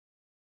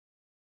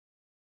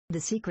The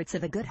secrets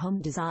of a good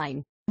home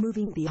design.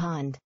 Moving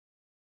beyond.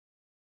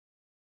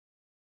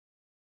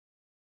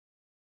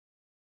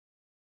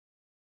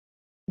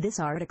 This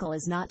article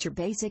is not your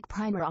basic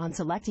primer on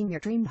selecting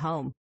your dream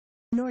home,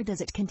 nor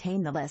does it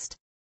contain the list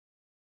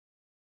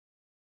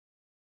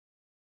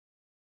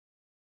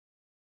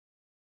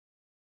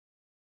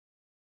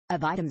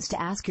of items to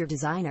ask your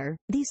designer.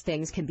 These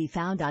things can be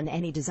found on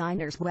any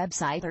designer's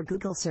website or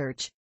Google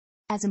search.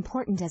 As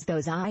important as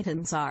those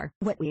items are,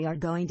 what we are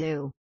going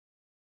to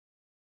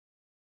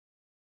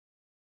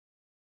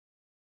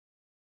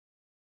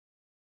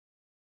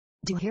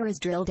do here is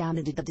drill down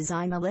into the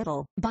design a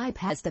little,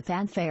 bypass the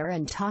fanfare,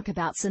 and talk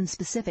about some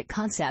specific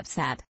concepts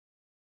that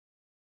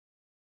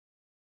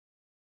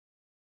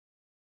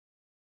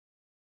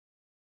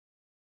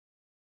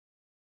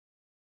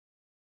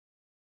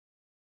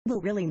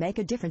will really make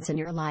a difference in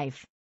your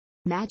life.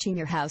 Matching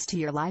your house to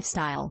your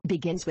lifestyle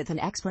begins with an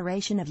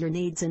exploration of your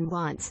needs and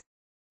wants.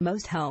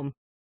 Most home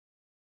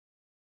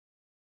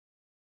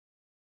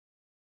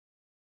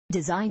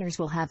designers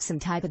will have some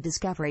type of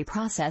discovery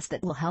process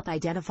that will help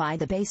identify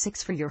the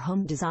basics for your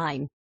home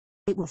design.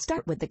 It will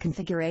start with the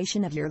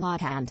configuration of your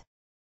lot and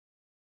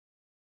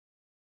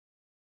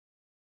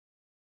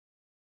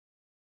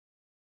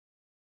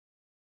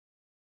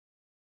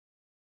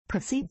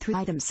proceed through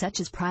items such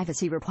as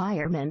privacy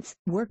requirements,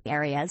 work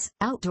areas,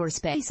 outdoor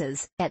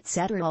spaces,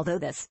 etc. Although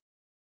this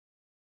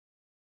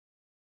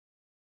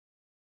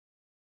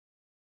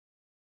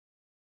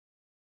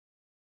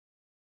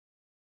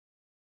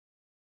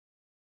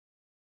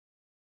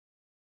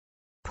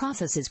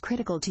process is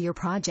critical to your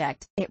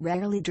project, it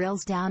rarely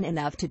drills down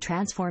enough to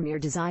transform your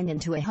design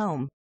into a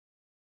home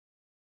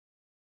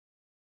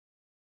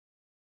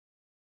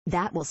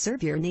that will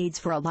serve your needs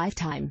for a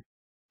lifetime.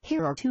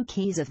 Here are 2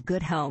 keys of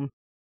good home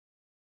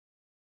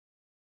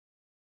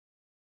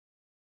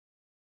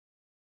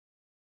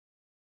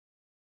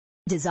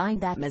design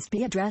that must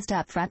be addressed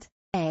up front.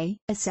 A.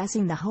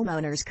 Assessing the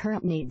homeowner's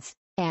current needs,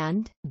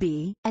 and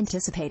B.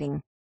 Anticipating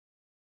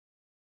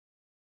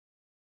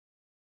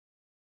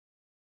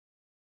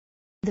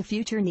the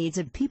future needs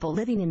of people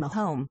living in the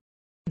home.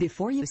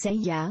 Before you say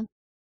yeah,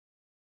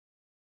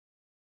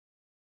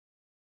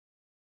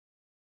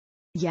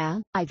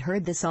 I've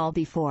heard this all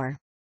before.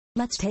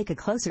 Let's take a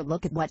closer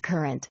look at what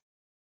current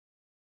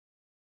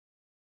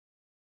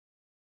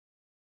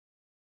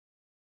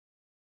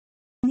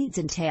needs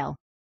entail.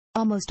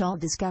 Almost all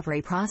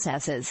discovery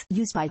processes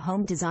used by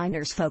home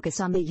designers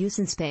focus on the use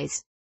and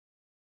space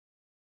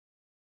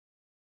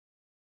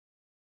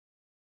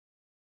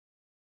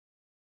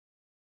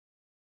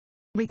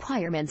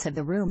requirements of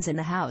the rooms in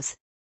the house.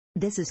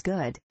 This is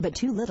good, but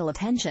too little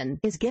attention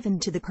is given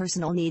to the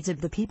personal needs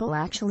of the people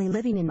actually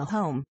living in the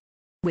home.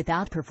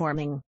 Without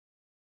performing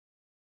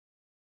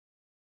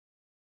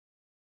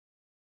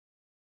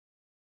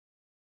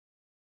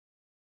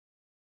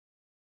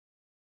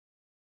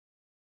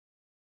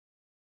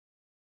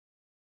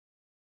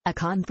a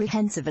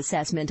comprehensive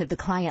assessment of the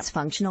client's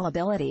functional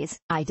abilities,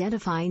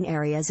 identifying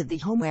areas of the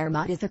home where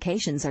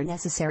modifications are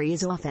necessary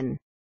is often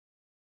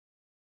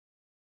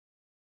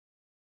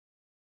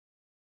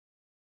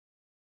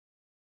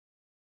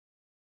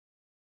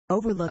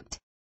overlooked.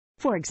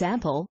 For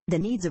example, the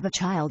needs of a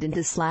child and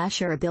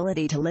his/her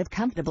ability to live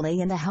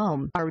comfortably in the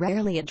home are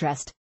rarely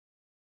addressed.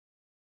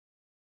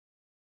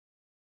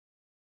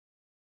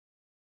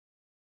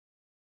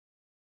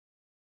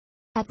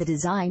 At the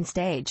design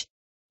stage,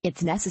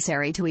 it's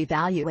necessary to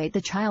evaluate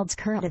the child's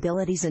current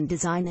abilities and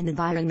design an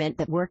environment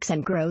that works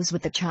and grows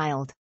with the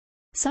child.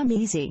 Some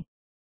easy